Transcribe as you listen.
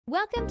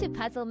Welcome to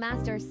Puzzle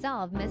Master.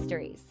 Solve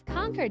mysteries,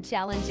 conquer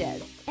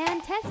challenges,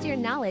 and test your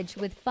knowledge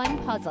with fun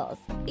puzzles.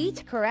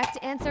 Each correct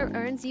answer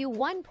earns you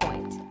 1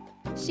 point.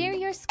 Share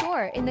your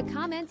score in the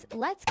comments.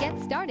 Let's get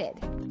started.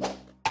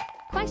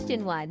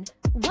 Question 1.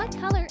 What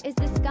color is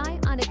the sky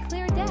on a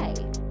clear day?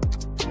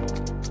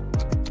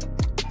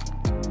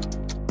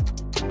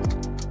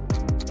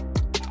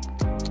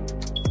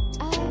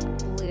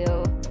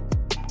 Blue.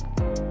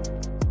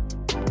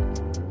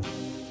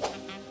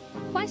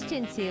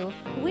 Question 2.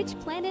 Which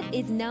planet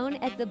is known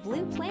as the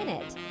blue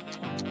planet?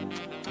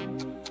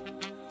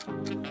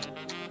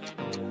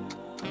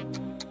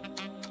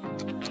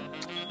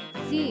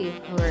 C.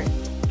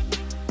 Earth.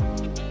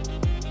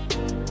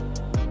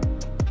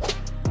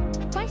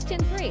 Question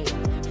 3.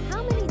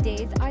 How many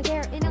days are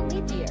there in a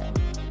leap year?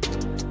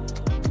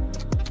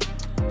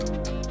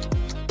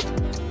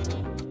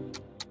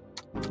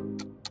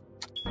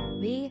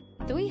 B.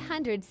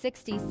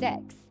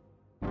 366.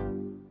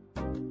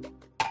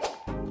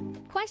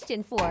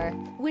 Question 4.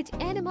 Which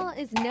animal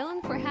is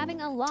known for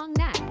having a long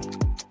neck?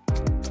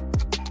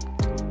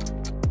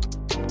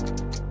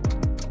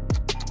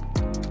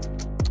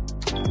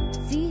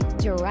 C.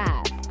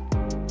 Giraffe.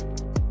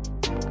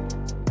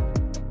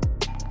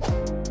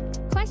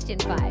 Question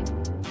 5.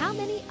 How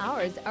many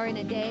hours are in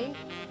a day?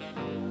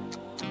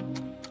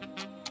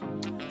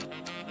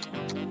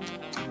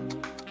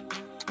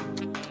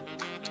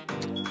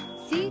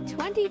 C.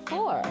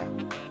 24.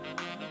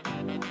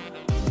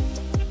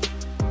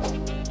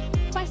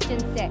 Question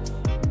 6.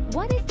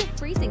 What is the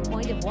freezing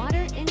point of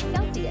water in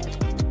Celsius?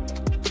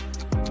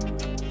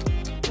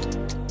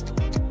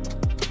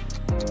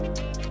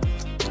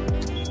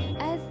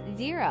 S.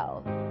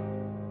 0.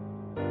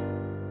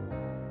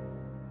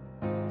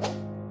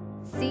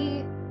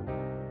 C.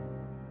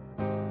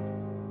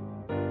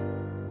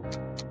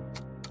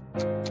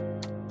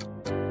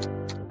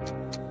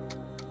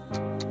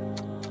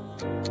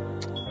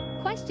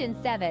 Question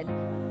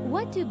 7.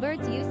 What do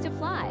birds use to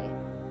fly?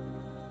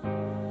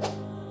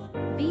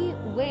 B.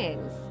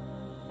 Wings.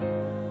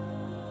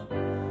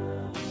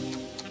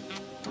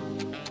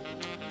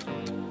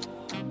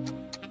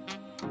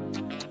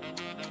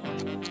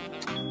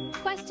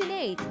 Question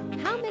 8.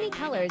 How many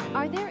colors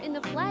are there in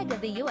the flag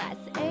of the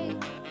USA?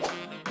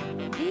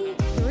 B.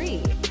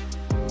 3.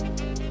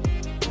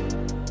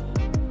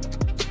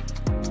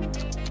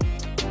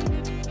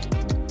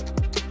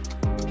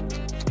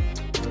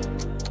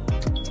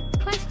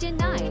 Question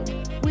 9.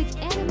 Which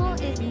animal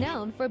is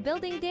known for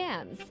building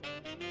dams?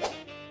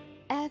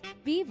 F.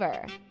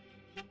 Beaver.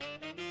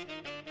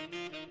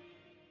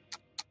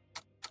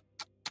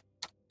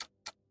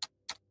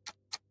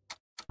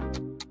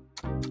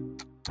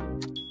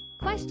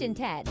 Question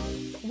 10.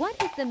 What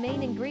is the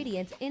main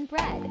ingredient in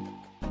bread?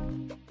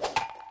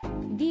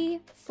 D.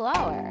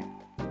 Flour.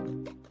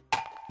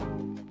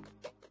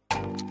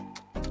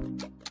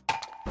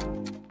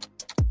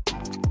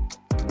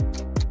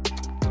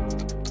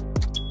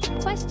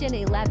 Question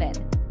 11.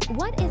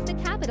 What is the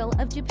capital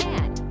of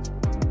Japan?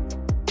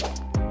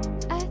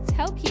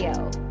 Tokyo.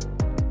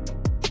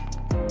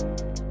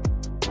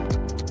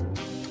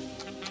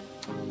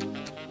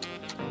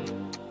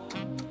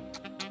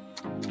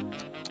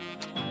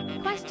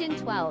 Question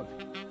 12.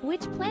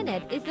 Which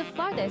planet is the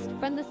farthest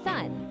from the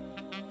Sun?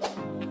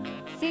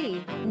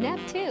 C.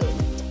 Neptune.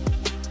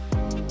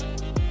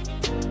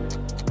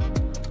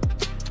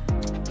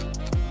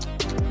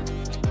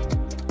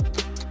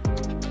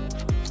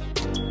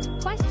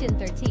 Question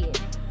 13.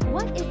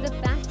 What is the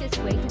fastest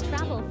way to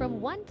travel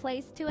from one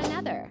place to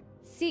another?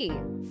 C.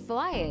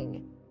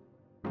 Flying.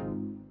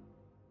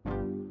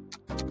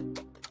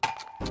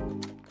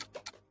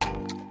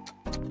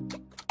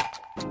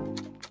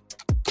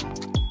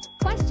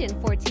 Question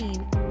 14.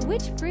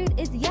 Which fruit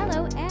is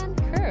yellow and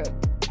curved?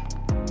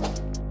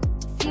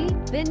 C.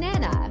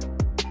 Banana.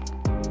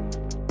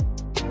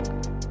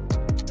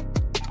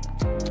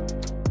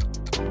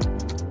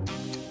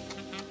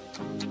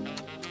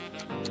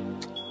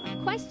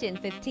 Question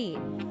 15.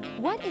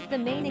 What is the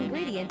main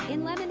ingredient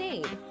in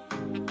lemonade?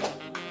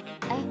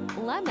 F.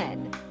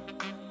 Lemon.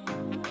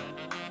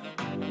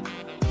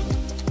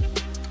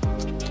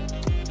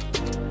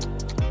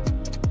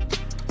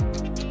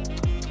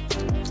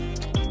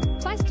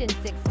 Question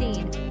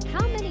 16.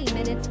 How many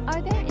minutes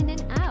are there in an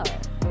hour?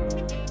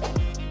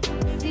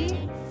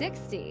 C.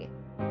 60.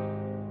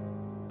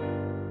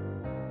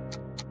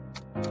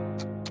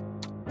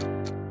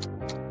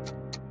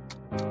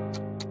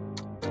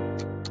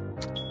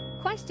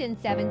 Question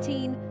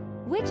 17.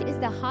 Which is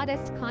the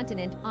hottest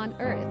continent on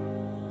Earth?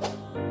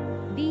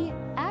 B.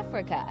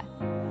 Africa.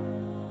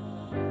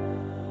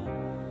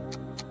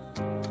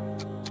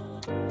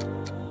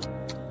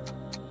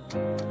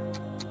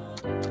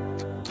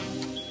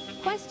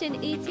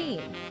 Question 18.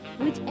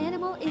 Which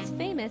animal is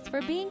famous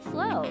for being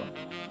slow?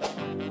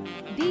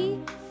 B.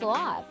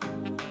 Sloth.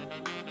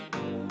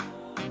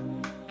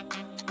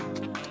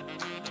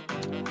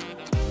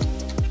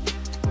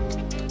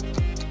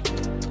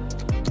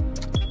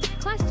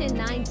 Question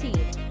 19.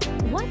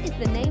 What is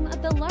the name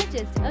of the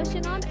largest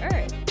ocean on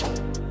Earth?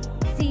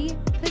 C.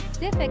 Pacific.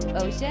 Pacific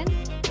Ocean?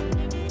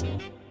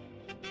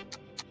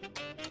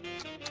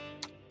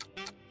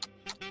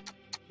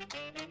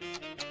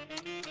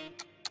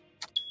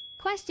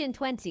 Question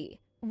 20.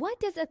 What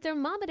does a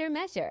thermometer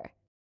measure?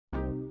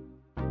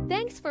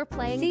 Thanks for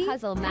playing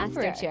Puzzle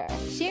Master.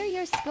 Share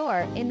your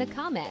score in the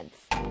comments.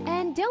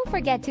 And don't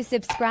forget to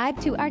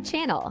subscribe to our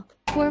channel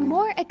for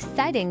more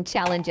exciting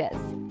challenges.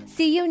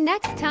 See you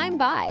next time.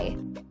 Bye.